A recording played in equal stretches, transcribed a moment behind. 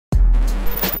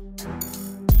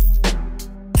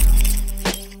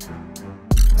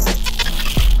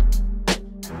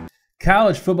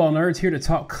College football nerds here to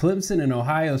talk Clemson and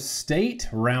Ohio State,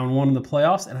 round one of the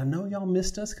playoffs. And I know y'all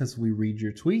missed us because we read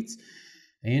your tweets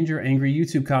and your angry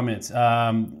YouTube comments.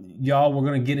 Y'all, we're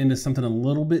going to get into something a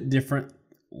little bit different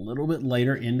a little bit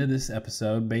later into this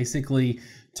episode. Basically,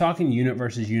 talking unit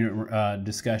versus unit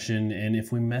discussion. And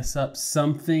if we mess up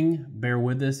something, bear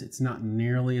with us. It's not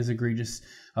nearly as egregious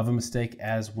of a mistake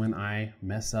as when I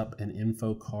mess up an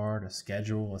info card, a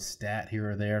schedule, a stat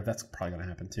here or there. That's probably going to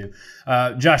happen too.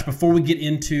 Josh, before we get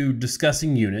into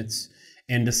discussing units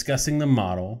and discussing the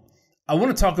model, I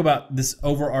want to talk about this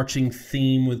overarching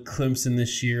theme with Clemson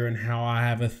this year and how I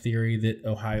have a theory that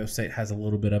Ohio State has a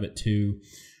little bit of it too.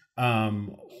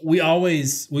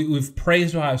 We've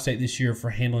praised Ohio State this year for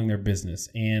handling their business,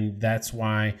 and that's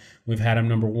why we've had them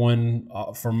number one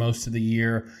for most of the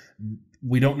year.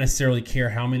 We don't necessarily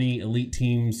care how many elite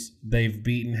teams they've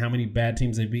beaten, how many bad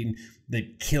teams they've beaten.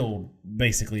 They've killed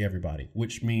basically everybody,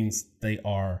 which means they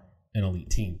are an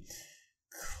elite team.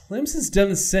 Clemson's done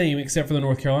the same except for the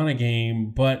North Carolina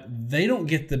game, but they don't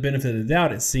get the benefit of the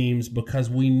doubt, it seems, because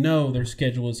we know their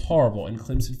schedule is horrible. And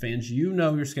Clemson fans, you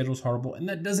know your schedule is horrible, and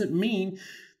that doesn't mean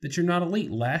that you're not elite.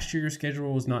 Last year your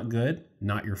schedule was not good,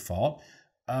 not your fault.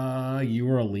 You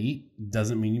were elite,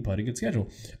 doesn't mean you played a good schedule.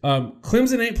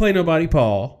 Clemson ain't play nobody,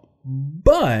 Paul,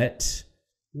 but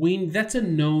that's a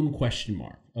known question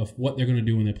mark of what they're going to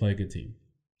do when they play a good team.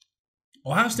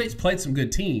 Ohio State's played some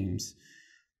good teams,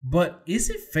 but is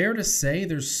it fair to say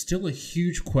there's still a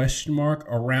huge question mark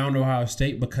around Ohio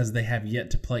State because they have yet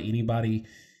to play anybody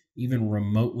even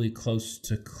remotely close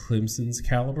to Clemson's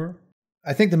caliber?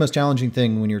 I think the most challenging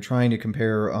thing when you're trying to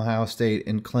compare Ohio State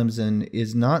and Clemson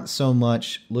is not so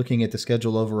much looking at the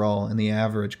schedule overall and the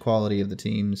average quality of the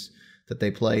teams that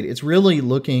they played. It's really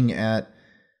looking at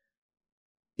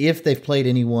if they've played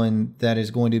anyone that is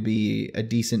going to be a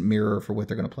decent mirror for what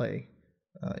they're going to play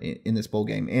in this bowl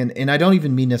game. And I don't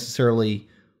even mean necessarily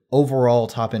overall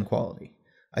top-end quality.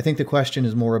 I think the question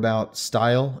is more about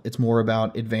style. It's more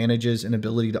about advantages and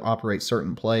ability to operate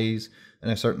certain plays and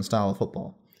a certain style of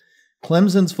football.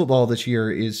 Clemson's football this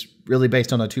year is really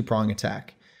based on a two-prong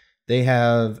attack. They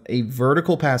have a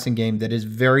vertical passing game that is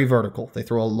very vertical. They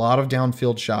throw a lot of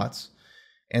downfield shots,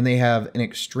 and they have an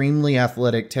extremely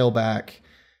athletic tailback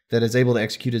that is able to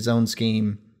execute his own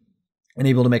scheme and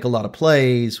able to make a lot of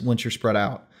plays once you're spread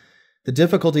out. The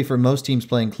difficulty for most teams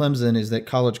playing Clemson is that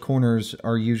college corners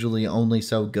are usually only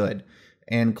so good.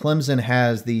 And Clemson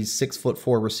has these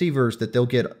 6'4" receivers that they'll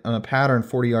get on a pattern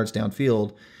 40 yards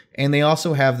downfield. And they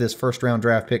also have this first-round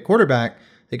draft pick quarterback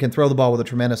that can throw the ball with a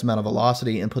tremendous amount of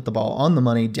velocity and put the ball on the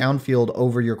money downfield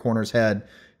over your corner's head,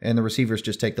 and the receivers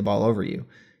just take the ball over you.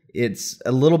 It's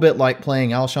a little bit like playing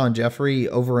Alshon Jeffrey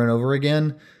over and over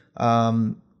again,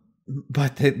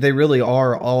 but they really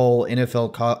are all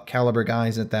NFL caliber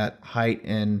guys at that height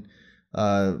and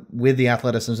with the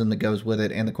athleticism that goes with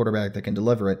it and the quarterback that can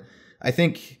deliver it. I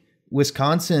think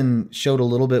Wisconsin showed a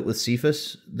little bit with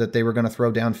Cephas that they were going to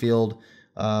throw downfield.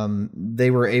 They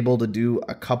were able to do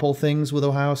a couple things with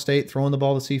Ohio State throwing the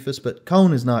ball to Cephas, but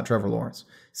Cone is not Trevor Lawrence.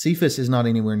 Cephas is not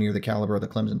anywhere near the caliber of the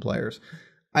Clemson players.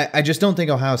 I just don't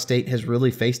think Ohio State has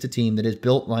really faced a team that is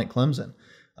built like Clemson.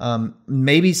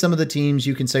 Maybe some of the teams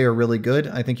you can say are really good.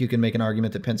 I think you can make an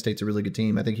argument that Penn State's a really good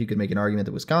team. I think you can make an argument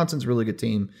that Wisconsin's a really good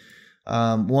team.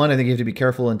 One, I think you have to be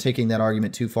careful in taking that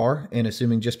argument too far and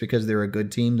assuming just because they're a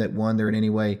good team that, one, they're in any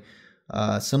way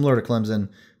similar to Clemson.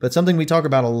 But something we talk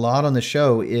about a lot on the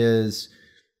show is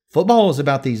football is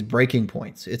about these breaking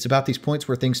points. It's about these points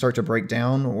where things start to break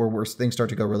down or where things start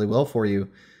to go really well for you.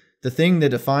 The thing that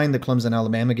defined the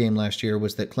Clemson-Alabama game last year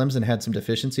was that Clemson had some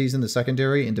deficiencies in the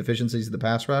secondary and deficiencies in the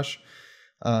pass rush.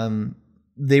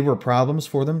 They were problems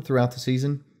for them throughout the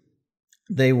season.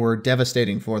 They were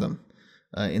devastating for them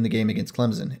in the game against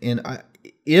Clemson. And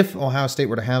if Ohio State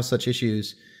were to have such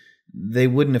issues, they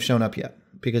wouldn't have shown up yet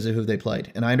because of who they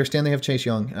played. And I understand they have Chase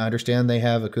Young. And I understand they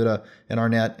have Okudah and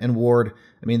Arnett and Ward.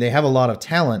 I mean, they have a lot of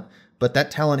talent, but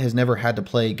that talent has never had to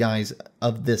play guys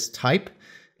of this type.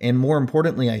 And more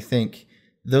importantly, I think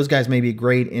those guys may be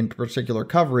great in particular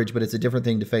coverage, but it's a different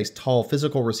thing to face tall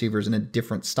physical receivers in a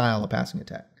different style of passing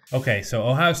attack. Okay, so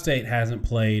Ohio State hasn't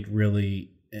played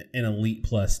really an elite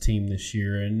plus team this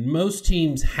year, and most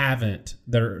teams haven't.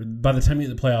 By the time you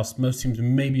get to the playoffs, most teams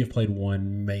maybe have played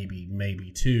one,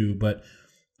 maybe two, but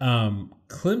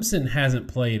Clemson hasn't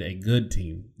played a good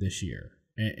team this year.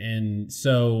 And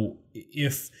so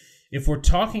if we're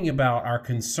talking about our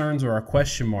concerns or our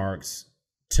question marks,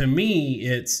 to me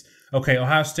it's, okay,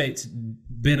 Ohio State's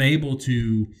been able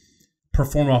to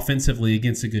perform offensively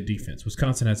against a good defense.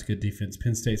 Wisconsin has a good defense.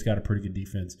 Penn State's got a pretty good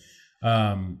defense.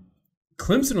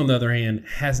 Clemson, on the other hand,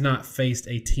 has not faced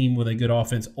a team with a good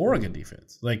offense or a good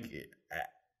defense. Like,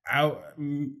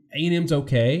 A&M's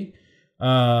okay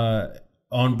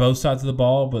on both sides of the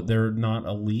ball, but they're not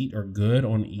elite or good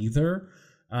on either.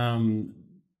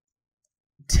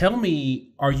 Tell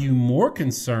me, are you more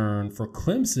concerned for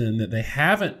Clemson that they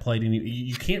haven't played any?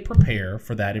 You can't prepare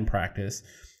for that in practice,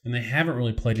 and they haven't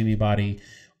really played anybody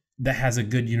that has a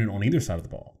good unit on either side of the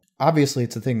ball. Obviously,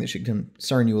 it's a thing that should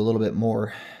concern you a little bit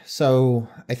more. So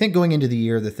I think going into the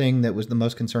year, the thing that was the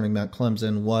most concerning about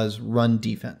Clemson was run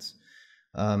defense.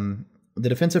 The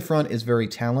defensive front is very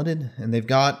talented, and they've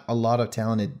got a lot of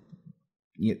talented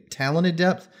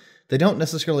depth. They don't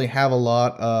necessarily have a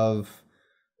lot of,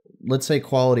 let's say,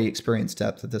 quality experience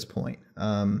depth at this point.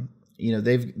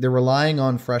 They're relying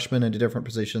on freshmen into different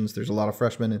positions. There's a lot of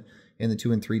freshmen in the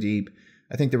 2 and 3 deep.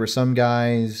 I think there were some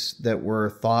guys that were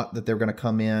thought that they were going to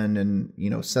come in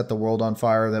and, set the world on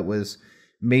fire that was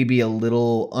maybe a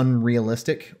little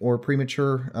unrealistic or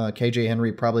premature. KJ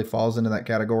Henry probably falls into that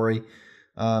category.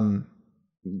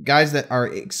 Guys that are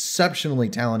exceptionally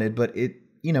talented, but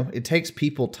it takes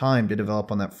people time to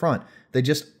develop on that front. They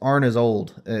just aren't as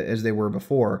old as they were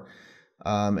before.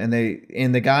 And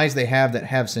the guys they have that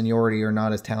have seniority are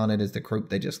not as talented as the group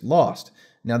they just lost.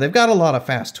 Now, they've got a lot of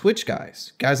fast twitch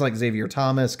guys like Xavier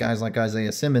Thomas, guys like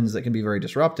Isaiah Simmons that can be very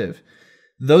disruptive.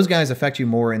 Those guys affect you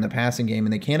more in the passing game,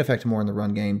 and they can affect you more in the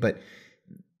run game. But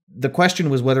the question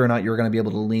was whether or not you were going to be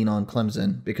able to lean on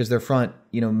Clemson because their front,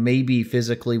 maybe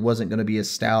physically wasn't going to be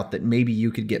as stout that maybe you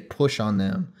could get push on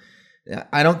them.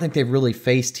 I don't think they've really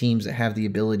faced teams that have the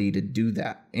ability to do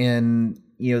that. And,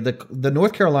 the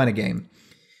North Carolina game,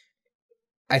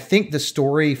 I think the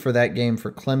story for that game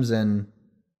for Clemson,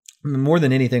 more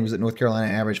than anything, was that North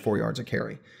Carolina averaged 4 yards a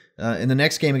carry. In the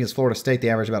next game against Florida State, they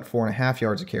averaged about 4.5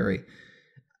 yards a carry.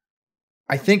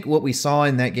 I think what we saw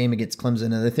in that game against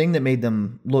Clemson, and the thing that made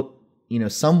them look,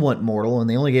 somewhat mortal, and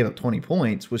they only gave up 20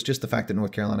 points, was just the fact that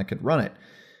North Carolina could run it.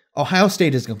 Ohio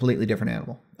State is a completely different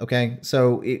animal, okay?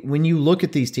 So when you look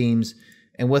at these teams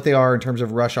and what they are in terms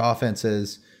of rush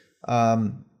offenses,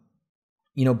 Boston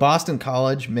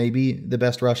College may be the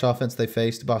best rush offense they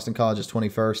faced. Boston College is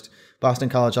 21st. Boston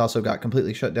College also got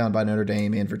completely shut down by Notre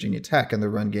Dame and Virginia Tech in the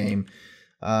run game.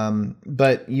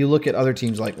 But you look at other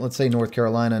teams like, let's say, North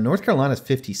Carolina. North Carolina is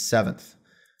 57th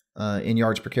in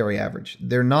yards per carry average.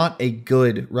 They're not a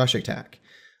good rush attack.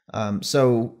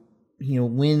 So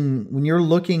when you're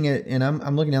looking at, and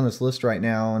I'm looking down this list right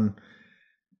now, and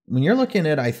when you're looking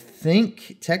at, I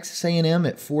think Texas A&M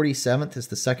at 47th is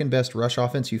the second best rush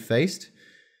offense you faced.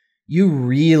 You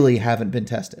really haven't been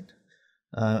tested.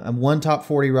 One top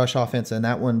 40 rush offense, and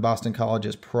that one, Boston College,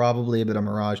 is probably a bit of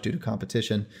mirage due to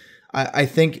competition. I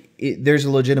think there's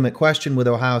a legitimate question with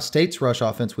Ohio State's rush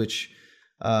offense, which,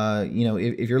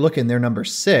 if you're looking, they're number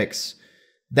 6.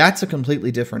 That's a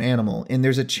completely different animal. And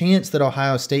there's a chance that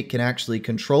Ohio State can actually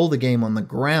control the game on the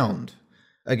ground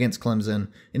against Clemson.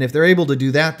 And if they're able to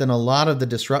do that, then a lot of the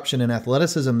disruption and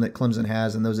athleticism that Clemson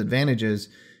has and those advantages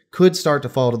could start to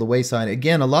fall to the wayside.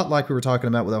 Again, a lot like we were talking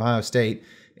about with Ohio State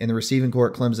and the receiving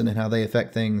corps at Clemson and how they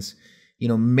affect things.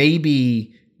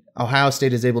 Maybe Ohio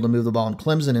State is able to move the ball in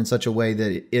Clemson in such a way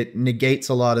that it negates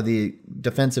a lot of the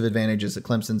defensive advantages that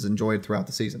Clemson's enjoyed throughout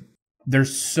the season.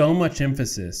 There's so much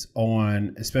emphasis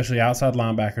on, especially outside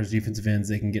linebackers, defensive ends,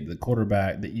 they can get to the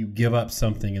quarterback, that you give up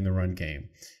something in the run game.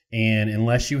 And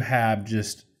unless you have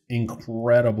just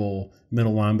incredible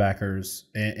middle linebackers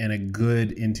and a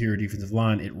good interior defensive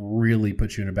line, it really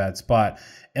puts you in a bad spot.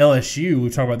 LSU,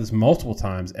 we've talked about this multiple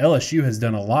times, LSU has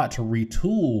done a lot to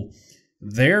retool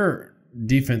their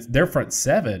defense, their front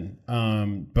seven,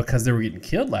 because they were getting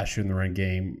killed last year in the run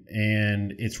game,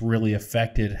 and it's really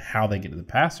affected how they get to the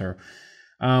passer.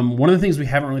 One of the things we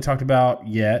haven't really talked about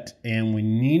yet, and we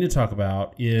need to talk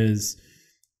about, is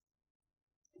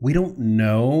we don't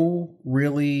know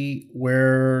really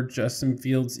where Justin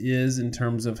Fields is in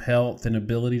terms of health and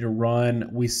ability to run.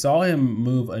 We saw him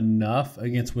move enough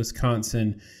against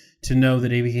Wisconsin to know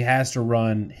that if he has to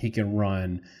run, he can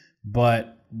run.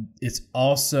 But it's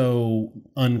also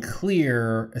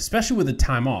unclear, especially with the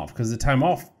time off, because the time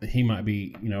off, he might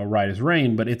be, right as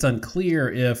rain, but it's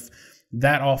unclear if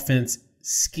that offense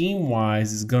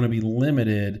scheme-wise is going to be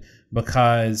limited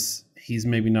because he's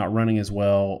maybe not running as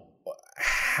well.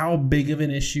 How big of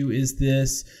an issue is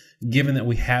this, given that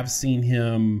we have seen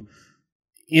him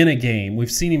in a game? We've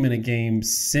seen him in a game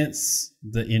since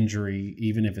the injury,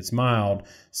 even if it's mild.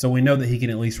 So we know that he can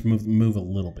at least move a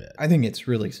little bit. I think it's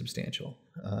really substantial.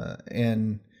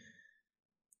 And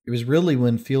it was really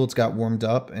when Fields got warmed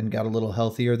up and got a little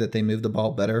healthier that they moved the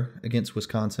ball better against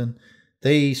Wisconsin.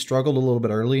 They struggled a little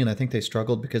bit early, and I think they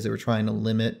struggled because they were trying to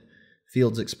limit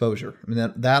Fields' exposure. I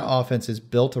mean, that offense is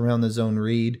built around the zone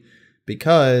read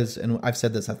because, and I've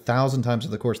said this 1,000 times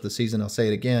over the course of the season, I'll say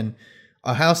it again,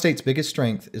 Ohio State's biggest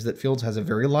strength is that Fields has a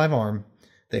very live arm.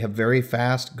 They have very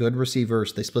fast, good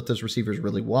receivers. They split those receivers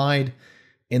really wide,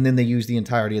 and then they use the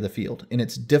entirety of the field. And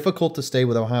it's difficult to stay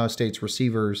with Ohio State's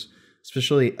receivers,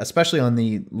 especially on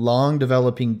the long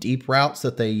developing deep routes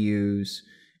that they use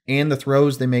and the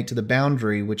throws they make to the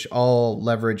boundary, which all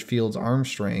leverage Fields' arm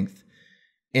strength.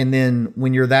 And then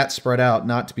when you're that spread out,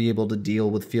 not to be able to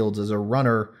deal with Fields as a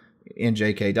runner in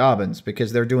J.K. Dobbins,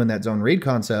 because they're doing that zone read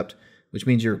concept, which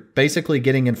means you're basically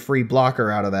getting a free blocker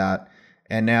out of that.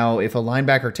 And now if a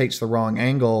linebacker takes the wrong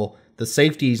angle, the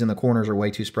safeties and the corners are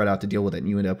way too spread out to deal with it, and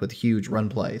you end up with huge run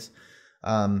plays.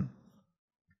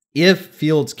 If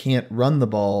Fields can't run the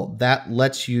ball, that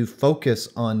lets you focus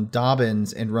on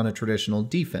Dobbins and run a traditional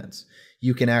defense.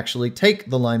 You can actually take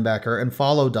the linebacker and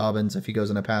follow Dobbins if he goes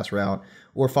in a pass route,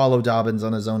 or follow Dobbins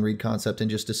on a zone read concept and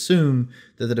just assume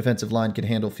that the defensive line can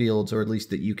handle Fields, or at least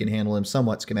that you can handle him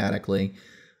somewhat schematically.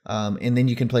 And then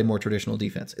you can play more traditional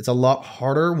defense. It's a lot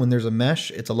harder when there's a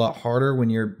mesh. It's a lot harder when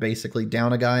you're basically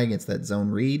down a guy against that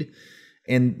zone read.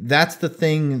 And that's the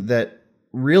thing that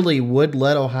really would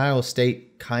let Ohio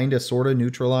State kind of sort of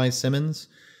neutralize Simmons.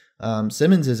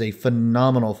 Simmons is a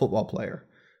phenomenal football player.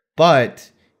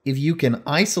 But if you can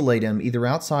isolate him either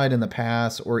outside in the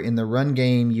pass or in the run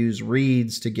game, use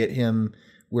reads to get him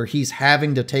where he's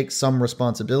having to take some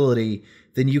responsibility,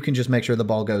 then you can just make sure the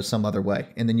ball goes some other way,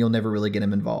 and then you'll never really get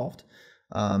him involved.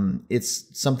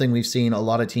 It's something we've seen a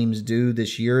lot of teams do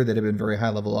this year that have been very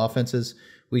high-level offenses.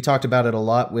 We talked about it a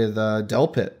lot with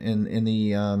Delpit in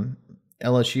the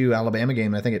LSU-Alabama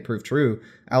game, and I think it proved true.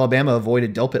 Alabama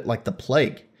avoided Delpit like the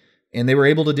plague, and they were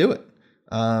able to do it.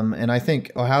 And I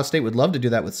think Ohio State would love to do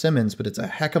that with Simmons, but it's a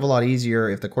heck of a lot easier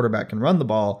if the quarterback can run the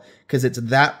ball, because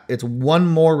it's one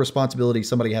more responsibility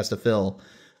somebody has to fill.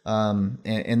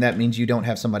 And that means you don't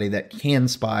have somebody that can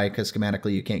spy, because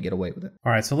schematically you can't get away with it.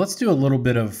 All right, so let's do a little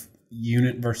bit of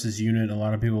unit versus unit. A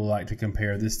lot of people like to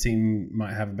compare. This team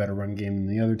might have a better run game than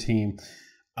the other team.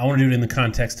 I want to do it in the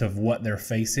context of what they're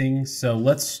facing. So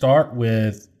let's start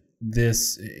with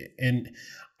this. And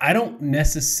I don't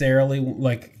necessarily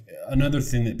like. Another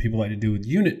thing that people like to do with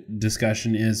unit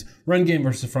discussion is run game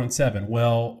versus front seven.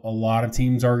 Well, a lot of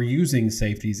teams are using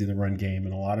safeties in the run game,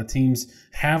 and a lot of teams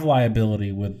have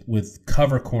liability with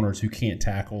cover corners who can't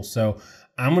tackle. So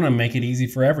I'm going to make it easy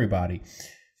for everybody.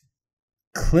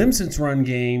 Clemson's run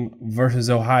game versus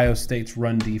Ohio State's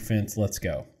run defense. Let's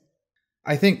go.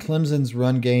 I think Clemson's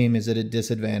run game is at a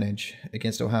disadvantage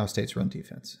against Ohio State's run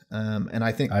defense. And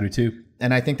I think I do too.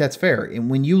 And I think that's fair. And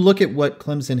when you look at what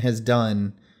Clemson has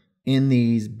done in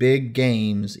these big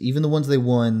games, even the ones they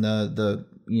won, the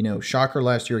shocker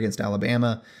last year against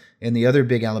Alabama and the other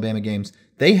big Alabama games,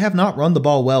 they have not run the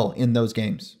ball well in those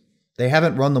games. They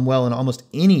haven't run them well in almost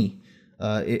any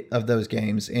of those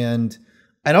games, and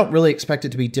I don't really expect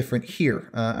it to be different here.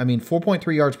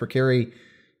 4.3 yards per carry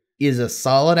is a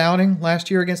solid outing last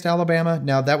year against Alabama.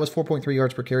 Now, that was 4.3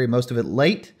 yards per carry, most of it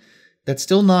late. That's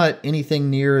still not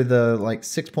anything near the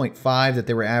 6.5 that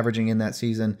they were averaging in that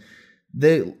season.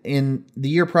 In the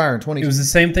year prior, in 2020, it was the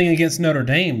same thing against Notre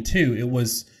Dame too. It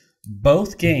was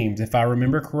both games, if I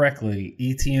remember correctly.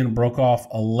 Etienne broke off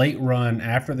a late run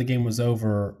after the game was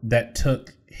over that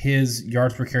took his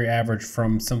yards per carry average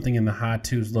from something in the high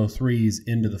 2s, low 3s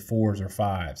into the 4s or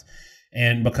 5s.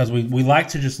 And because we like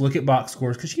to just look at box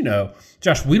scores, because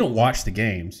Josh, we don't watch the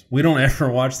games. We don't ever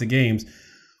watch the games.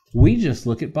 We just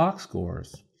look at box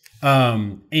scores.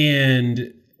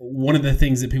 And one of the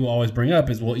things that people always bring up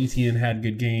is, well, Etienne had a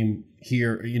good game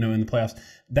here, in the playoffs.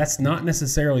 That's not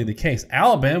necessarily the case.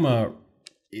 Alabama,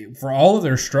 for all of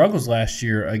their struggles last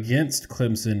year against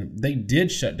Clemson, they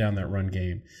did shut down that run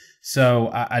game. So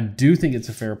I do think it's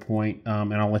a fair point,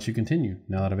 and I'll let you continue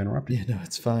now that I've interrupted. Yeah, no,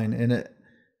 it's fine.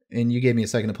 And you gave me a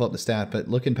second to pull up the stat, but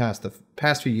looking past the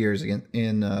past few years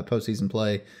in postseason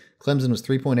play, Clemson was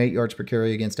 3.8 yards per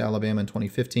carry against Alabama in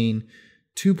 2015.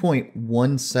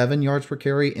 2.17 yards per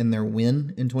carry in their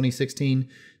win in 2016.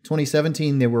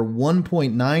 2017, they were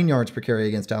 1.9 yards per carry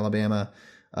against Alabama,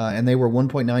 and they were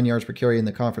 1.9 yards per carry in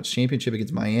the conference championship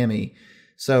against Miami.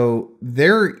 So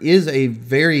there is a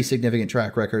very significant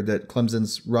track record that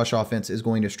Clemson's rush offense is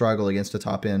going to struggle against a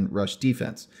top-end rush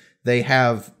defense. They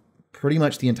have pretty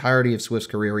much the entirety of Swift's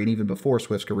career, and even before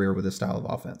Swift's career, with this style of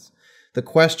offense. The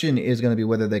question is going to be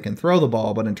whether they can throw the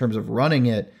ball, but in terms of running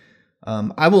it,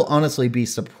 I will honestly be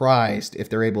surprised if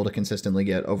they're able to consistently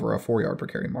get over a 4-yard per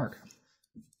carry mark.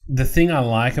 The thing I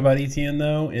like about Etienne,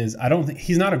 though, is I don't think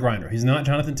he's not a grinder. He's not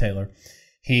Jonathan Taylor.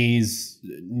 He's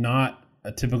not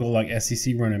a typical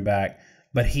SEC running back.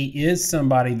 but he is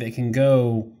somebody that can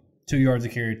go 2 yards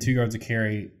of carry, 2 yards of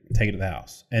carry, take it to the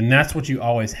house. And that's what you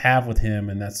always have with him,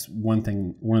 and that's one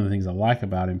of the things I like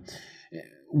about him.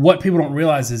 What people don't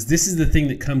realize is this is the thing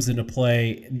that comes into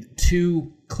play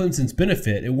to Clemson's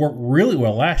benefit. It worked really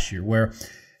well last year, where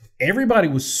everybody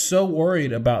was so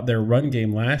worried about their run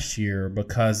game last year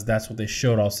because that's what they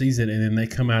showed all season, and then they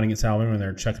come out against Alabama and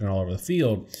they're chucking it all over the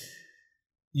field.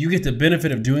 You get the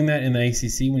benefit of doing that in the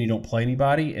ACC when you don't play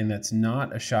anybody, and that's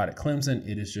not a shot at Clemson.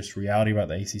 It is just reality about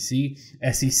the ACC.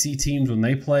 SEC teams, when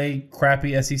they play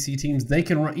crappy SEC teams, they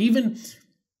can run. Even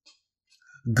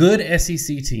good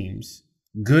SEC teams,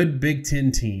 good Big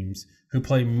Ten teams who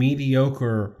play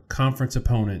mediocre conference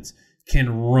opponents can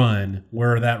run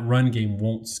where that run game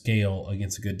won't scale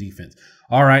against a good defense.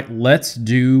 All right, let's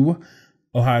do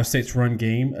Ohio State's run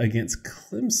game against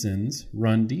Clemson's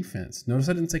run defense. Notice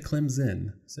I didn't say Clemson.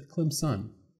 I said Clemson.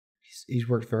 He's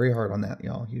worked very hard on that,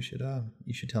 y'all. You should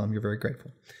tell him you're very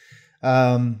grateful.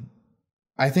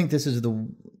 I think this is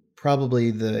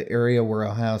probably the area where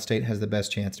Ohio State has the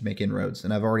best chance to make inroads,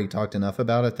 and I've already talked enough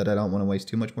about it that I don't want to waste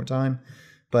too much more time.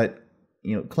 But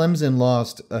Clemson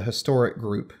lost a historic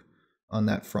group on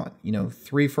that front.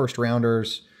 3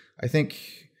 first-rounders. I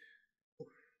think.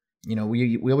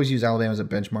 We always use Alabama as a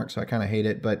benchmark, so I kind of hate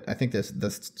it. But I think the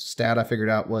stat I figured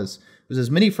out was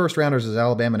as many first-rounders as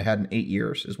Alabama had in 8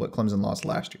 years is what Clemson lost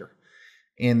last year.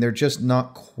 And they're just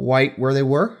not quite where they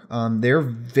were. They're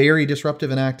very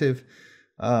disruptive and active,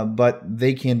 but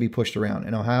they can be pushed around.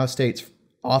 And Ohio State's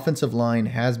offensive line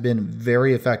has been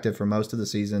very effective for most of the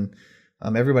season.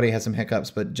 Everybody has some hiccups,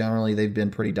 but generally they've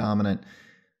been pretty dominant.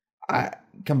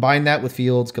 Combine that with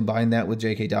Fields, combine that with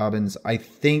J.K. Dobbins, I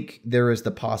think there is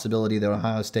the possibility that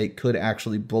Ohio State could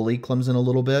actually bully Clemson a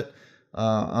little bit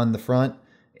on the front.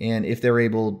 And if they're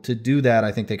able to do that,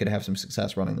 I think they could have some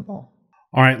success running the ball.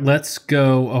 All right, let's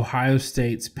go Ohio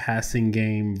State's passing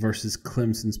game versus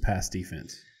Clemson's pass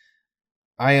defense.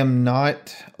 I am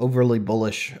not overly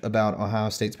bullish about Ohio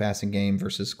State's passing game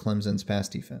versus Clemson's pass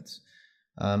defense.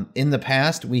 In the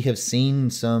past, we have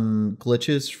seen some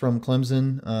glitches from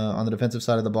Clemson on the defensive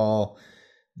side of the ball.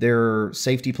 Their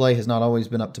safety play has not always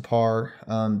been up to par.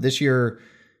 This year,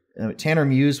 Tanner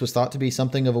Muse was thought to be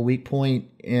something of a weak point,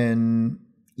 and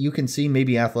you can see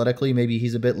maybe athletically, maybe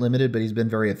he's a bit limited, but he's been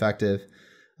very effective.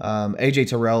 A.J.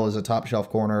 Terrell is a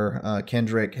top-shelf corner.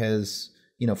 Kendrick has,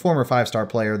 former 5-star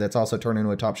player that's also turned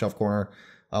into a top-shelf corner.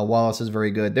 Wallace is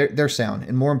very good. They're sound,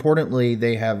 and more importantly,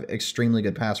 they have extremely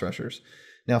good pass rushers.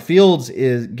 Now, Fields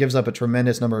gives up a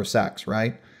tremendous number of sacks,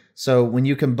 right? So when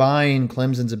you combine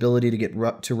Clemson's ability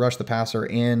to rush the passer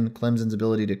and Clemson's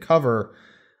ability to cover,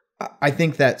 I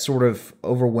think that sort of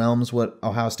overwhelms what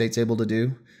Ohio State's able to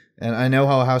do. And I know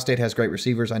how Ohio State has great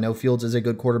receivers. I know Fields is a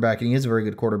good quarterback, and he is a very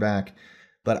good quarterback.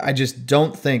 But I just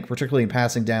don't think, particularly in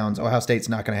passing downs, Ohio State's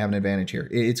not going to have an advantage here.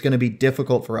 It's going to be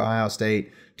difficult for Ohio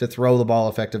State to throw the ball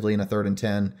effectively in a 3rd and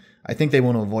 10. I think they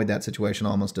want to avoid that situation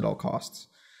almost at all costs.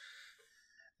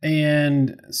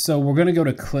 And so we're going to go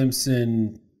to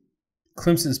Clemson's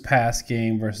pass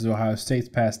game versus Ohio State's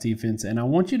pass defense. And I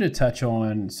want you to touch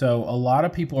on, so a lot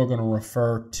of people are going to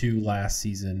refer to last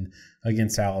season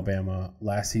against Alabama,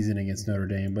 last season against Notre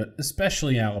Dame, but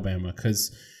especially Alabama,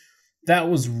 because that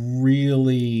was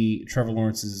really Trevor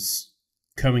Lawrence's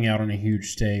coming out on a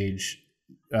huge stage,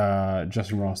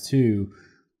 Justin Ross too.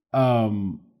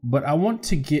 But I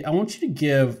want you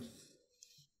to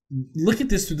look at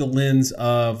this through the lens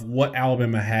of what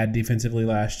Alabama had defensively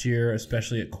last year,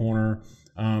 especially at corner.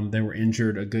 They were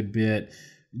injured a good bit.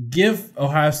 Give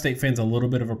Ohio State fans a little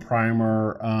bit of a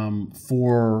primer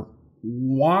for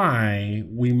why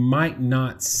we might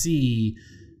not see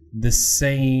the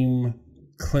same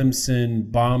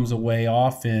Clemson bombs away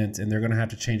offense, and they're going to have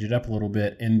to change it up a little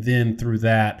bit. And then through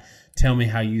that, tell me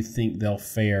how you think they'll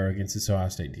fare against this Ohio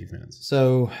State defense.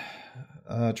 So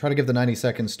try to give the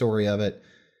 90-second story of it.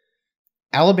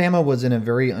 Alabama was in a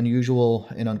very unusual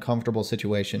and uncomfortable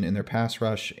situation in their pass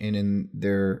rush and in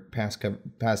their pass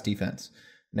defense.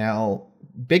 Now,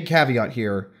 big caveat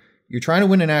here, you're trying to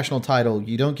win a national title,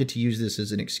 you don't get to use this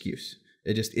as an excuse.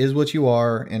 It just is what you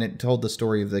are, and it told the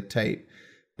story of the tape.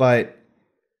 But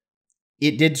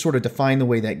it did sort of define the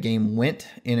way that game went,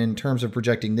 and in terms of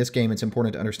projecting this game, it's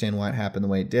important to understand why it happened the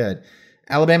way it did.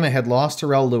 Alabama had lost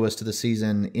Terrell Lewis to the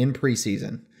season in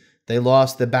preseason. They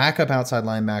lost the backup outside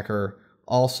linebacker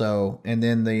also, and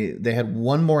then they had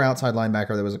one more outside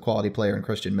linebacker that was a quality player in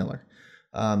Christian Miller.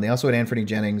 They also had Anthony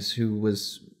Jennings, who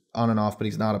was on and off, but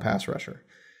he's not a pass rusher.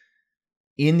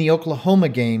 In the Oklahoma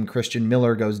game, Christian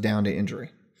Miller goes down to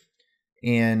injury.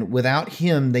 And without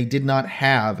him, they did not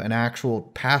have an actual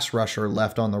pass rusher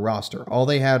left on the roster. All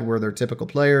they had were their typical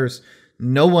players,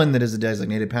 no one that is a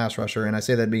designated pass rusher, and I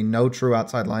say that'd be no true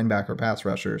outside linebacker pass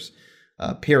rushers,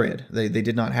 period. They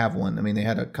did not have one. I mean, they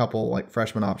had a couple like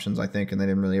freshman options, I think, and they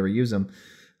didn't really ever use them.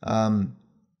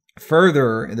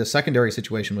 Further, the secondary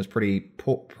situation was pretty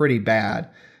bad.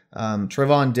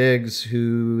 Trevon Diggs,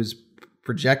 who's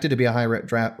projected to be a high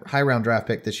round draft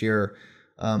pick this year,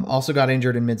 also got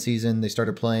injured in midseason. They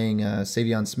started playing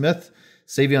Savion Smith.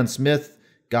 Savion Smith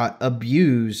got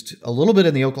abused a little bit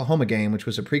in the Oklahoma game, which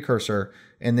was a precursor,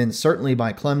 and then certainly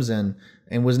by Clemson,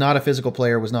 and was not a physical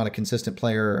player, was not a consistent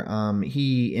player.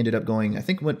 He ended up going, I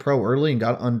think went pro early and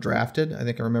got undrafted. I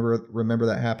think I remember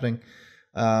that happening.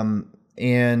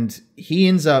 And he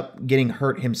ends up getting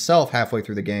hurt himself halfway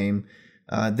through the game.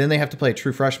 Then they have to play a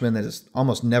true freshman that has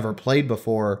almost never played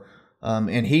before,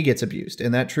 and he gets abused.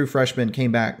 And that true freshman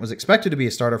came back, was expected to be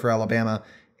a starter for Alabama,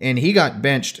 and he got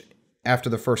benched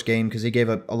after the first game because he gave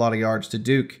up a lot of yards to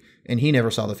Duke, and he never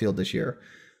saw the field this year.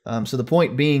 So the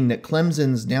point being that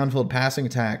Clemson's downfield passing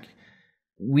attack,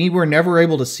 we were never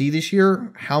able to see this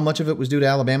year how much of it was due to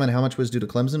Alabama and how much was due to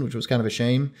Clemson, which was kind of a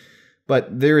shame.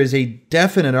 But there is a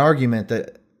definite argument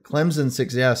that Clemson's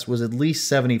success was at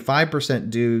least 75%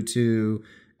 due to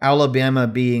Alabama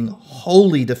being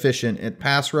wholly deficient at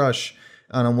pass rush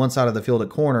on one side of the field at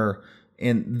corner.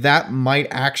 And that might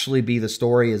actually be the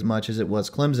story as much as it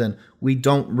was Clemson. We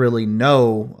don't really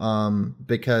know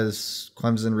because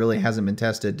Clemson really hasn't been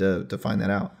tested to find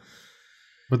that out.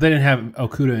 But they didn't have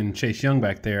Okudah and Chase Young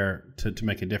back there to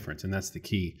make a difference, and that's the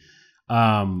key.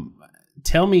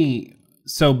 Tell me,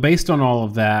 so based on all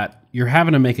of that, you're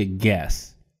having to make a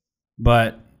guess,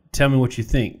 but tell me what you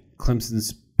think.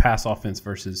 Clemson's pass offense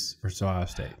versus Ohio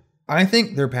State. I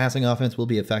think their passing offense will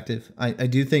be effective. I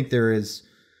do think there is...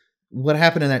 What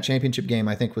happened in that championship game,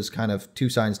 I think, was kind of two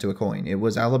sides to a coin. It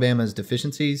was Alabama's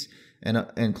deficiencies and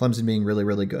Clemson being really,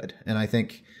 really good. And I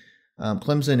think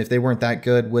Clemson, if they weren't that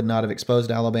good, would not have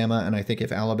exposed Alabama. And I think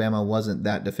if Alabama wasn't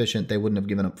that deficient, they wouldn't have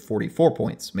given up 44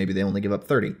 points. Maybe they only give up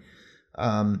 30.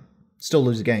 Still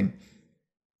lose a game.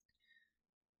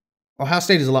 Ohio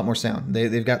State is a lot more sound.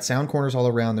 They've got sound corners all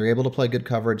around. They're able to play good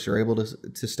coverage. They're able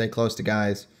to stay close to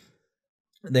guys.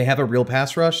 They have a real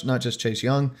pass rush, not just Chase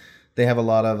Young. They have a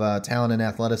lot of talent and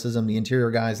athleticism. The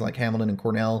interior guys like Hamilton and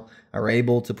Cornell are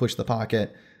able to push the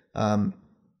pocket.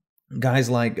 Guys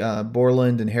like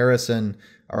Borland and Harrison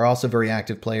are also very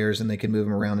active players, and they can move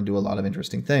them around and do a lot of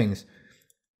interesting things.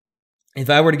 If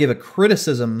I were to give a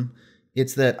criticism,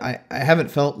 it's that I haven't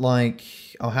felt like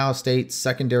Ohio State's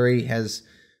secondary has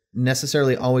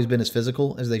necessarily always been as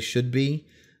physical as they should be.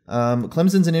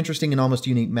 Clemson's an interesting and almost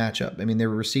unique matchup. I mean, their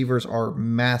receivers are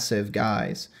massive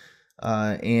guys.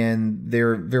 And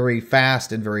they're very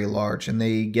fast and very large, and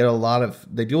they do a lot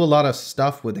of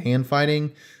stuff with hand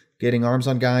fighting, getting arms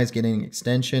on guys, getting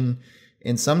extension.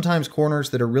 And sometimes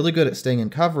corners that are really good at staying in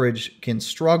coverage can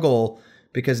struggle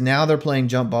because now they're playing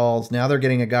jump balls. Now they're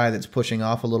getting a guy that's pushing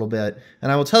off a little bit.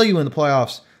 And I will tell you, in the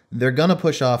playoffs, they're going to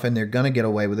push off and they're going to get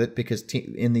away with it because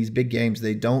in these big games,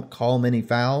 they don't call many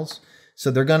fouls.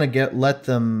 So they're going to let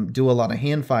them do a lot of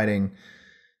hand fighting.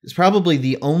 It's probably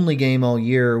the only game all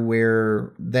year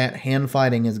where that hand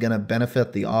fighting is going to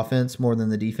benefit the offense more than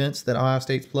the defense that Ohio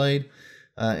State's played.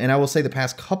 And I will say the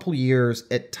past couple years,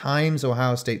 at times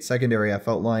Ohio State secondary, I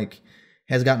felt like,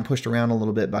 has gotten pushed around a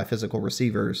little bit by physical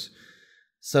receivers.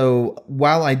 So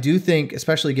while I do think,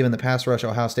 especially given the pass rush,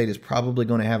 Ohio State is probably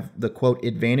going to have the, quote,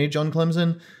 advantage on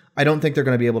Clemson, I don't think they're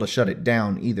going to be able to shut it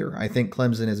down either. I think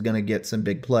Clemson is going to get some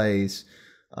big plays.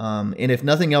 And if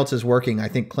nothing else is working, I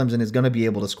think Clemson is going to be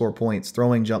able to score points,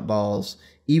 throwing jump balls,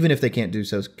 even if they can't do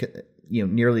so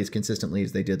nearly as consistently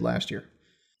as they did last year.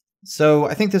 So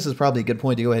I think this is probably a good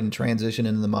point to go ahead and transition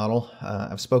into the model.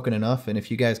 I've spoken enough, and if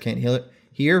you guys can't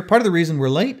hear, part of the reason we're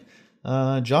late,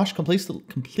 Josh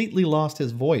completely lost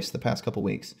his voice the past couple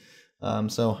weeks.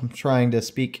 So I'm trying to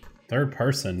speak. Third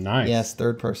person, nice. Yes,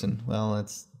 third person. Well,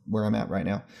 that's where I'm at right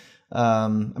now.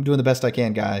 I'm doing the best I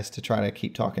can, guys, to try to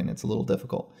keep talking. It's a little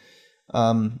difficult.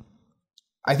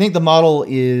 I think the model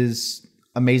is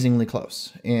amazingly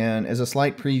close. And as a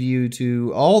slight preview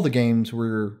to all the games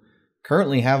we're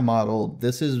currently have modeled,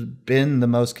 this has been the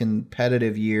most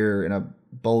competitive year in a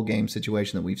bowl game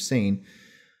situation that we've seen.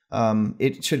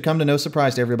 It should come to no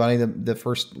surprise to everybody. The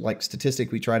first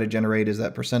statistic we try to generate is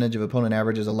that percentage of opponent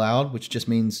averages allowed, which just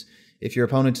means if your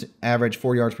opponents average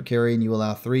 4 yards per carry and you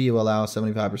allow 3, you allow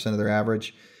 75% of their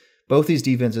average. Both these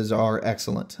defenses are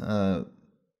excellent.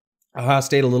 Ohio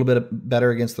State a little bit better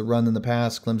against the run than the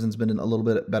pass. Clemson's been a little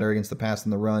bit better against the pass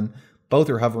than the run. Both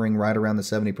are hovering right around the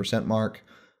 70% mark.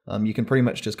 You can pretty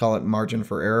much just call it margin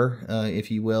for error,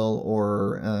 if you will,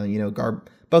 or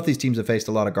both these teams have faced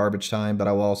a lot of garbage time, but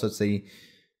I will also say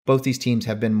both these teams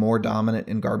have been more dominant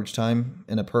in garbage time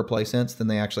in a per play sense than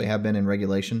they actually have been in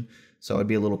regulation. So I'd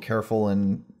be a little careful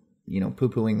in,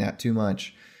 poo-pooing that too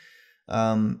much.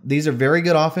 These are very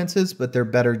good offenses, but they're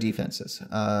better defenses.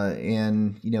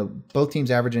 And both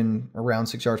teams averaging around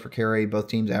 6 yards per carry, both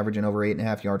teams averaging over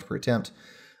 8.5 yards per attempt.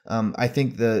 I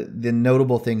think the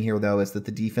notable thing here, though, is that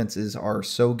the defenses are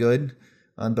so good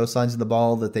on both sides of the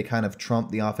ball that they kind of trump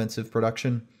the offensive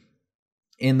production.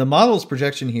 And the model's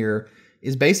projection here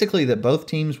is basically that both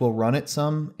teams will run it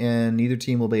some, and neither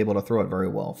team will be able to throw it very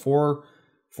well.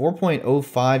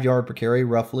 4.05 yard per carry,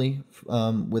 roughly,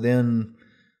 within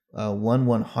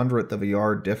 1/100th of a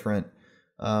yard different.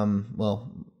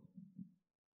 1.5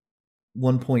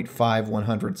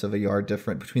 100ths of a yard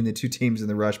different between the two teams in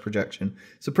the rush projection.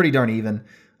 So pretty darn even.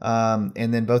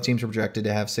 And then both teams are projected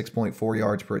to have 6.4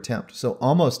 yards per attempt. So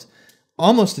almost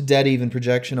a dead even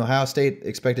projection. Ohio State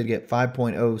expected to get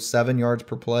 5.07 yards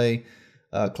per play.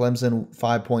 Clemson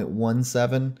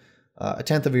 5.17, a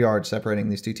tenth of a yard separating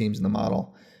these two teams in the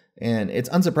model. And it's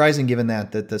unsurprising given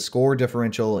that the score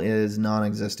differential is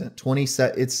non-existent.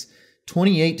 It's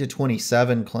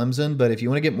 28-27 Clemson, but if you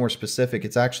want to get more specific,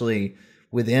 it's actually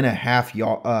within a half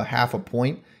a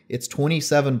point. It's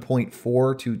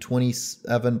 27.4 to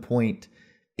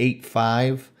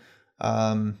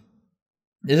 27.85.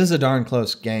 This is a darn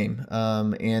close game.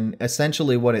 And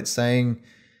essentially what it's saying,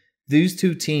 these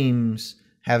two teams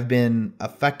have been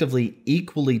effectively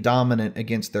equally dominant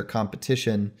against their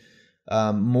competition,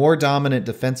 more dominant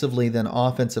defensively than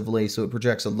offensively, so it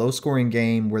projects a low-scoring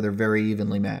game where they're very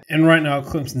evenly matched. And right now,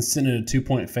 Clemson's sitting at a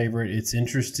 2-point favorite. It's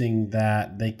interesting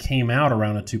that they came out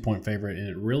around a 2-point favorite, and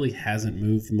it really hasn't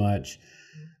moved much.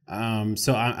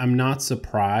 So I'm not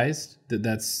surprised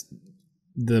that's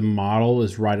the model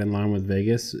is right in line with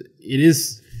Vegas. It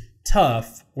is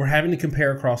tough. We're having to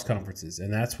compare across conferences,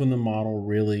 and that's when the model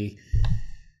really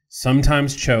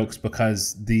sometimes chokes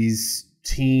because these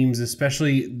teams,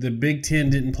 especially the Big Ten,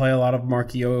 didn't play a lot of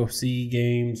marquee OC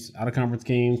games, out-of-conference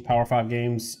games, Power 5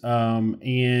 games,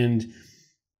 and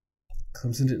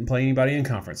Clemson didn't play anybody in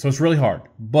conference. So it's really hard,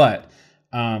 but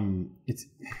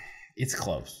it's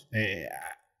close.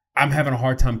 I'm having a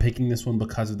hard time picking this one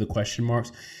because of the question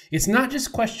marks. It's not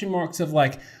just question marks of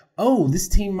like, oh, this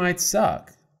team might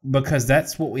suck, because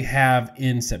that's what we have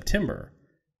in September.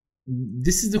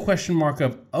 This is the question mark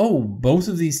of, oh, both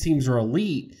of these teams are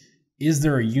elite. Is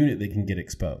there a unit that can get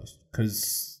exposed?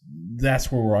 Because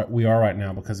that's where we are right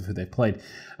now because of who they played.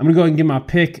 I'm going to go ahead and give my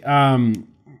pick.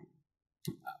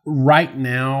 Right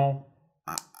now,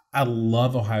 I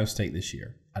love Ohio State this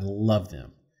year. I love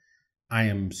them. I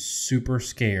am super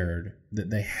scared that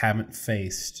they haven't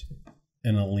faced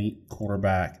an elite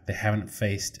quarterback. They haven't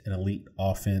faced an elite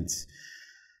offense.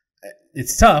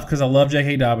 It's tough because I love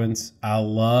J.K. Dobbins. I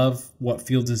love what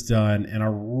Fields has done, and I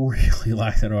really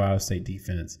like that Ohio State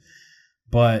defense.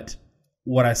 But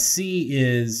what I see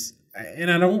is, and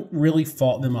I don't really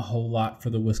fault them a whole lot for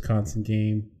the Wisconsin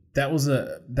game. That was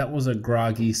a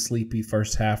groggy, sleepy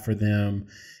first half for them,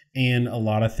 and a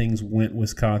lot of things went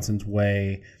Wisconsin's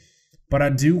way. But I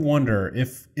do wonder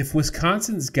if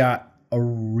Wisconsin's got a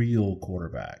real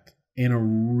quarterback and a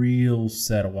real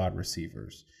set of wide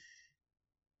receivers,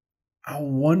 I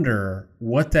wonder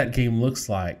what that game looks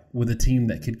like with a team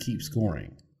that could keep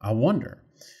scoring. I wonder.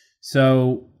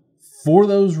 So for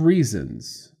those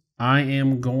reasons, I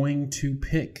am going to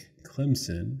pick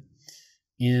Clemson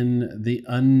in the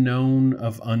unknown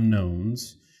of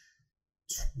unknowns,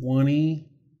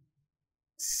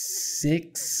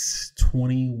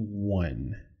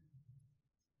 26-21.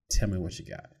 Tell me what you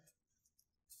got.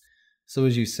 So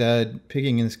as you said,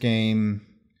 picking in this game,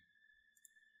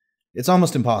 it's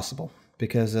almost impossible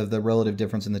because of the relative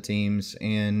difference in the teams.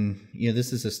 And,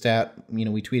 this is a stat,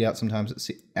 we tweet out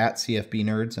sometimes at CFB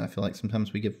Nerds, and I feel like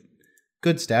sometimes we give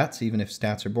good stats, even if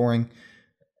stats are boring,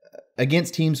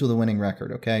 against teams with a winning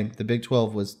record, okay? The Big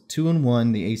 12 was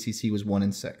 2-1, the ACC was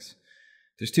 1-6.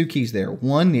 There's two keys there.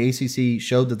 One, the ACC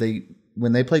showed that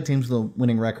when they played teams with a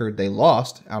winning record, they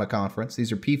lost out of conference.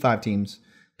 These are P5 teams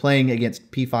playing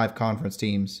against P5 conference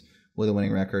teams with a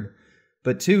winning record.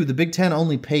 But two, the Big Ten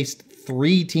only paced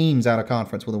 3 teams out of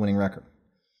conference with a winning record.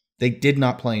 They did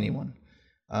not play anyone.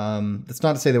 That's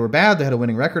not to say they were bad. They had a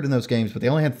winning record in those games, but they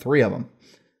only had 3 of them.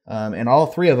 And all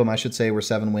 3 of them, I should say, were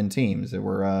 7-win teams. There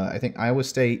were, I think, Iowa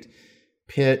State,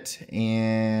 Pitt,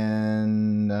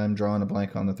 and I'm drawing a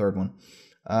blank on the third one.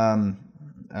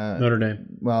 Notre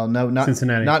Dame. Well, no, not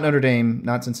Cincinnati. Not Notre Dame,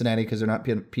 not Cincinnati, because they're not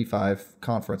P5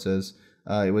 conferences.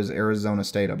 It was Arizona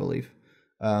State, I believe.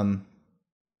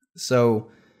 So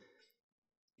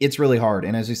It's really hard.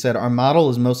 And as you said, our model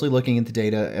is mostly looking at the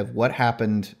data of what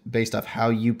happened based off how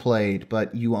you played,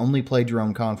 but you only played your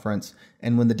own conference.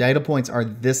 And when the data points are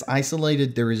this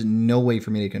isolated, there is no way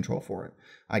for me to control for it.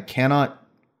 I cannot,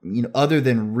 other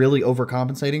than really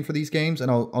overcompensating for these games. And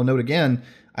I'll note again,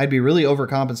 I'd be really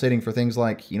overcompensating for things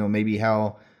like, maybe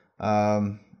how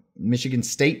Michigan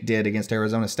State did against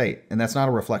Arizona State. And that's not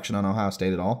a reflection on Ohio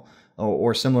State at all.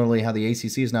 Or similarly, how the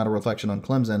ACC is not a reflection on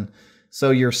Clemson.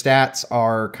 So your stats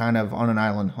are kind of on an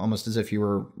island, almost as if you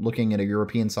were looking at a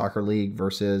European soccer league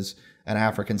versus an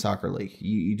African soccer league.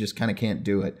 You just kind of can't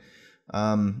do it.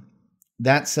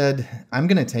 That said, I'm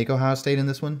going to take Ohio State in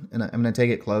this one, and I'm going to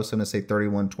take it close. I'm going to say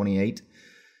 31-28.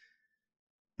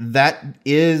 That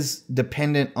is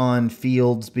dependent on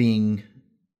Fields being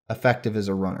effective as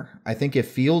a runner. I think if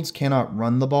Fields cannot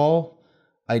run the ball,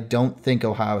 I don't think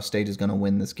Ohio State is going to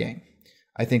win this game.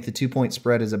 I think the 2-point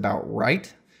spread is about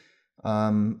right.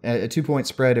 A 2-point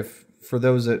spread, if for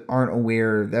those that aren't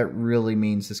aware, that really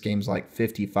means this game's like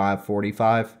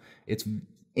 55-45. It's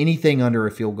anything under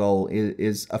a field goal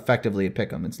is effectively a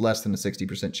pick 'em. It's less than a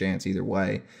 60% chance either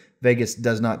way. Vegas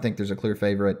does not think there's a clear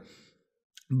favorite,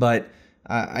 but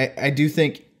I do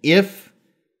think if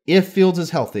Fields is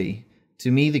healthy,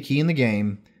 to me the key in the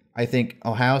game, I think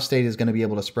Ohio State is going to be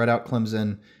able to spread out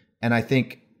Clemson, and I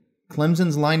think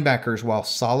Clemson's linebackers, while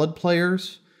solid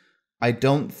players, I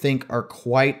don't think are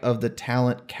quite of the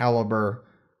talent caliber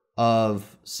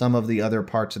of some of the other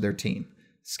parts of their team.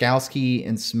 Skalski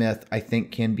and Smith, I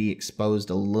think, can be exposed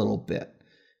a little bit.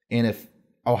 And if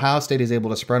Ohio State is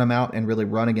able to spread them out and really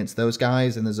run against those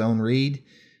guys in the zone read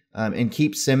and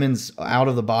keep Simmons out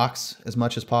of the box as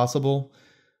much as possible,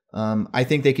 I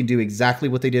think they can do exactly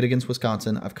what they did against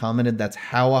Wisconsin. I've commented that's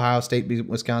how Ohio State beat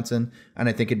Wisconsin, and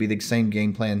I think it'd be the same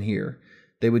game plan here.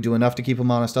 They would do enough to keep them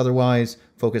honest otherwise,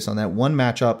 focus on that one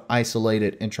matchup, isolate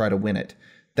it, and try to win it.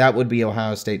 That would be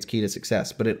Ohio State's key to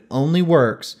success. But it only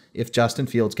works if Justin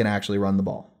Fields can actually run the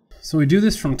ball. So we do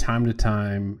this from time to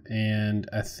time, and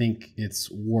I think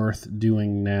it's worth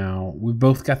doing now. We've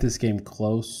both got this game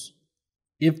close.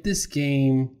 If this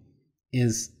game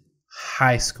is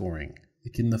high scoring,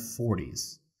 like in the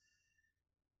 40s,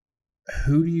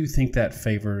 who do you think that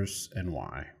favors and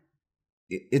why?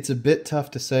 It's a bit tough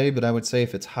to say, but I would say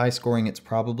if it's high scoring, it's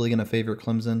probably going to favor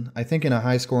Clemson. I think in a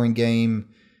high scoring game,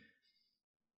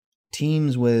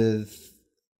 teams with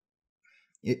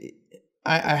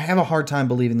I have a hard time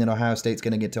believing that Ohio State's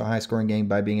going to get to a high scoring game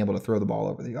by being able to throw the ball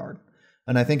over the yard.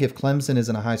 And I think if Clemson is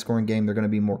in a high scoring game, they're going to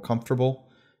be more comfortable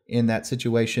in that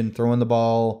situation, throwing the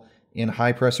ball in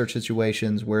high pressure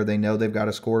situations where they know they've got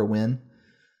to score to win.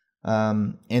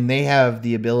 And they have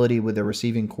the ability with their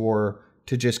receiving core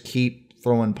to just keep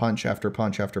throwing punch after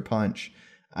punch after punch.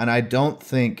 And I don't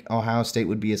think Ohio State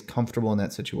would be as comfortable in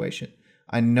that situation.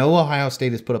 I know Ohio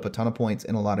State has put up a ton of points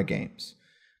in a lot of games,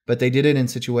 but they did it in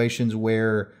situations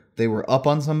where they were up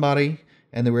on somebody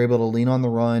and they were able to lean on the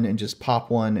run and just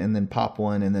pop one and then pop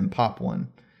one and then pop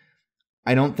one.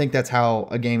 I don't think that's how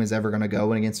a game is ever going to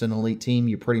go. And against an elite team,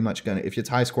 you're pretty much going to, if it's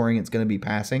high scoring, it's going to be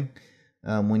passing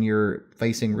when you're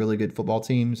facing really good football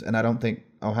teams. And I don't think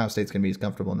Ohio State's going to be as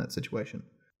comfortable in that situation.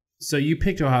 So you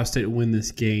picked Ohio State to win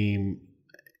this game.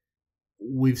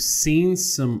 We've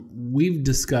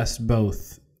discussed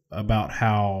both about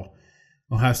how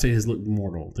Ohio State has looked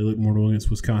mortal. They looked mortal against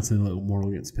Wisconsin. They looked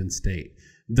mortal against Penn State.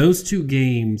 Those two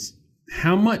games,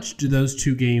 how much do those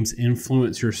two games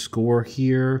influence your score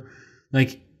here?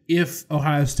 Like, if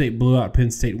Ohio State blew out Penn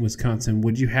State and Wisconsin,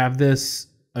 would you have this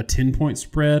a 10-point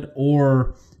spread?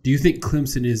 Or do you think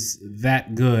Clemson is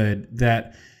that good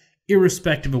that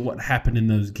irrespective of what happened in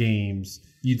those games,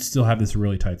 you'd still have this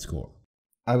really tight score?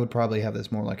 I would probably have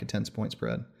this more like a 10-point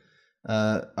spread.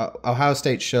 Ohio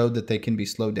State showed that they can be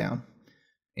slowed down.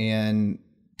 And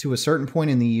to a certain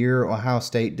point in the year, Ohio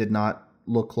State did not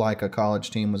look like a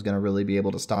college team was going to really be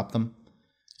able to stop them.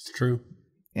 It's true.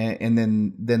 And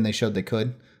then they showed they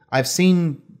could. I've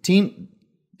seen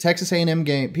Texas A&M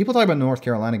game. People talk about North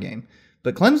Carolina game,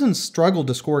 but Clemson struggled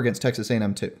to score against Texas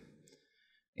A&M too.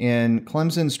 And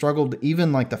Clemson struggled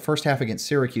even like the first half against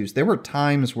Syracuse. There were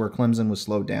times where Clemson was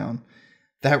slowed down.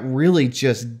 That really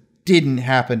just didn't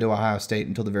happen to Ohio State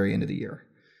until the very end of the year.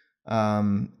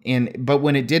 But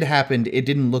when it did happen, it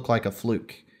didn't look like a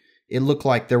fluke. It looked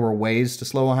like there were ways to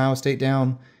slow Ohio State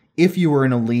down if you were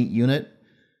an elite unit.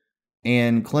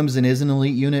 And Clemson is an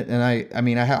elite unit, and I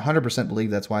 100% believe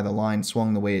that's why the line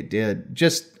swung the way it did.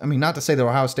 Not to say that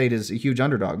Ohio State is a huge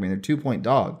underdog. I mean, they're a 2-point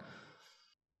dog.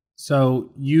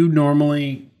 So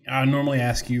I normally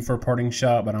ask you for a parting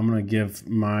shot, but I'm going to give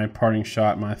my parting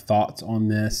shot, my thoughts on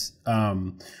this.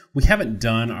 We haven't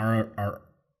done our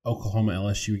Oklahoma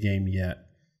LSU game yet.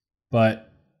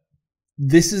 But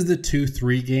this is the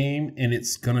 2-3 game, and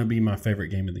it's going to be my favorite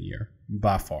game of the year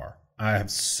by far. I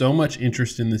have so much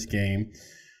interest in this game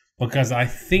because I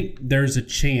think there's a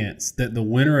chance that the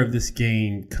winner of this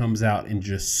game comes out and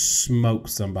just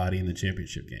smokes somebody in the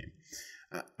championship game.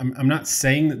 I'm not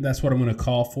saying that that's what I'm going to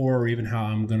call for or even how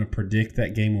I'm going to predict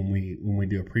that game when we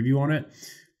do a preview on it,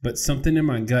 but something in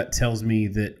my gut tells me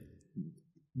that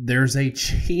there's a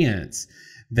chance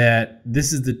that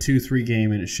this is the 2-3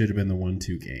 game and it should have been the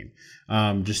 1-2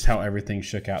 game. Just how everything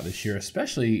shook out this year,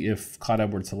 especially if Clyde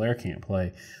Edwards-Helaire can't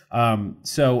play.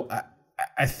 So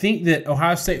I think that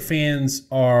Ohio State fans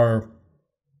are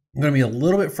going to be a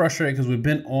little bit frustrated because we've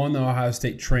been on the Ohio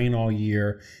State train all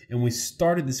year, and we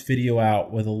started this video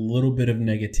out with a little bit of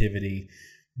negativity,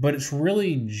 but it's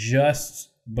really just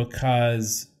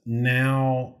because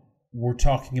now we're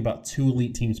talking about two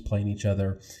elite teams playing each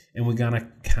other, and we're going to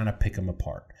kind of pick them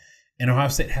apart. And Ohio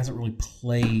State hasn't really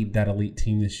played that elite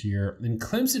team this year. And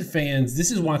Clemson fans,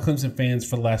 this is why Clemson fans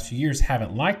for the last few years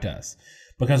haven't liked us,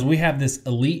 because we have this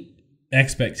elite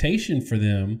expectation for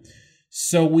them.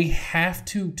 So we have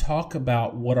to talk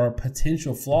about what are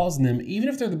potential flaws in them, even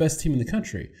if they're the best team in the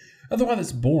country. Otherwise,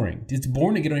 it's boring. It's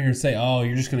boring to get on here and say, oh,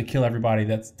 you're just going to kill everybody.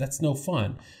 That's no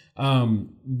fun.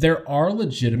 There are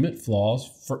legitimate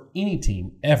flaws for any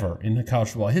team ever in the college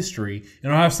football history.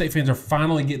 And Ohio State fans are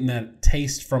finally getting that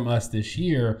taste from us this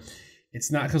year. It's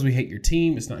not because we hate your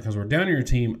team. It's not because we're down on your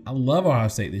team. I love Ohio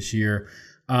State this year.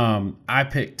 I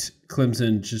picked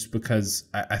Clemson just because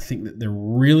I think that they're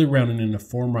really rounding into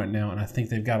form right now, and I think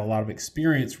they've got a lot of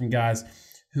experience from guys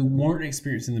who weren't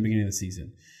experienced in the beginning of the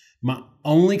season. My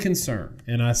only concern,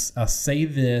 and I'll say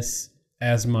this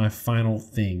as my final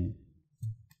thing,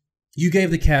 you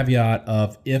gave the caveat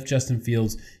of if Justin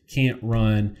Fields can't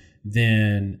run,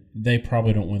 then they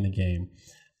probably don't win the game.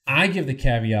 I give the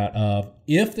caveat of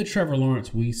if the Trevor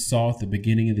Lawrence we saw at the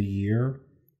beginning of the year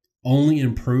only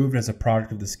improved as a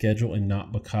product of the schedule and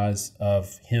not because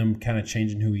of him kind of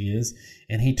changing who he is,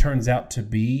 and he turns out to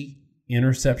be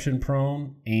interception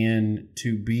prone and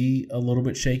to be a little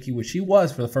bit shaky, which he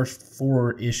was for the first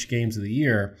 4-ish games of the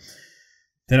year,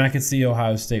 then I could see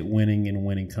Ohio State winning and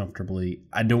winning comfortably.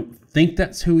 I don't think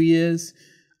that's who he is.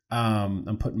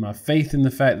 I'm putting my faith in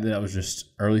the fact that was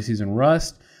just early season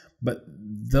rust. But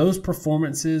those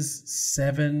performances,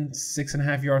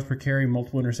 6.5 yards per carry,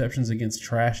 multiple interceptions against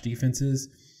trash defenses,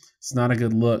 it's not a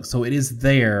good look. So it is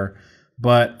there.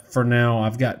 But for now,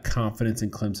 I've got confidence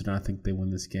in Clemson. I think they win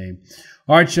this game.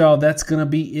 All right, y'all, that's going to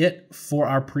be it for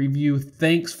our preview.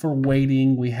 Thanks for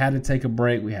waiting. We had to take a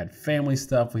break. We had family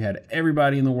stuff. We had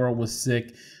everybody in the world was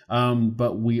sick.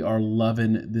 But we are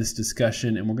loving this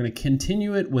discussion, and we're going to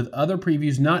continue it with other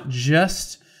previews, not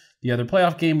just the other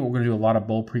playoff game, but we're going to do a lot of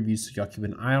bowl previews, so y'all keep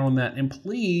an eye on that. And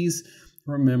please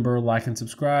remember, like and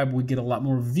subscribe. We get a lot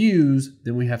more views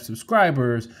than we have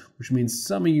subscribers, which means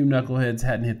some of you knuckleheads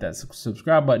hadn't hit that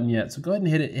subscribe button yet. So go ahead and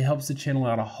hit it. It helps the channel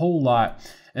out a whole lot.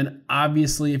 And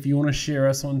obviously, if you want to share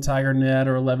us on TigerNet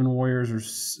or 11 Warriors or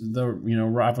the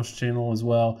Rivals channel as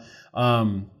well,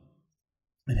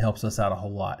 it helps us out a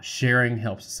whole lot. Sharing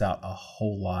helps us out a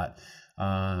whole lot.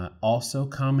 Also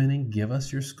commenting, give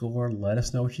us your score, let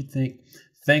us know what you think.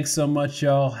 Thanks so much,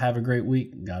 y'all. Have a great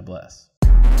week. God bless.